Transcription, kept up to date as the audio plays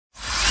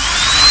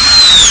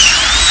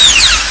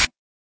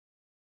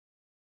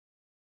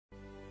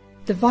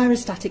The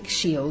Virustatic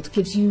shield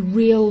gives you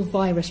real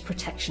virus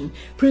protection,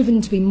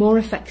 proven to be more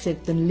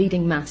effective than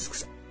leading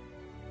masks.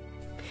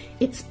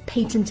 Its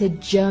patented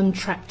germ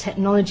trap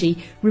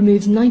technology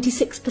removes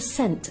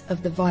 96%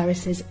 of the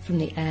viruses from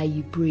the air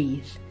you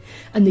breathe,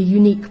 and the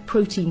unique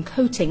protein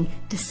coating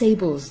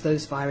disables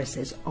those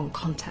viruses on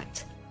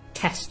contact.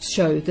 Tests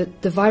show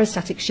that the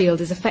Virustatic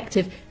shield is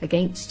effective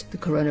against the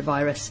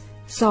coronavirus,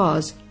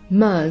 SARS,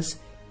 MERS,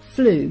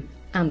 flu,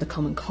 and the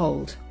common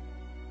cold.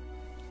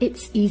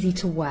 It's easy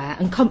to wear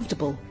and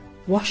comfortable,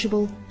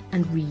 washable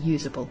and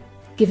reusable,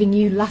 giving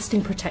you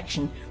lasting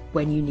protection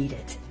when you need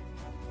it.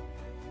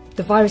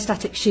 The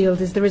Virustatic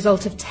shield is the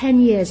result of 10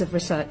 years of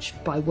research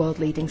by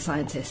world-leading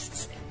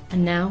scientists,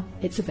 and now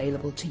it's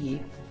available to you.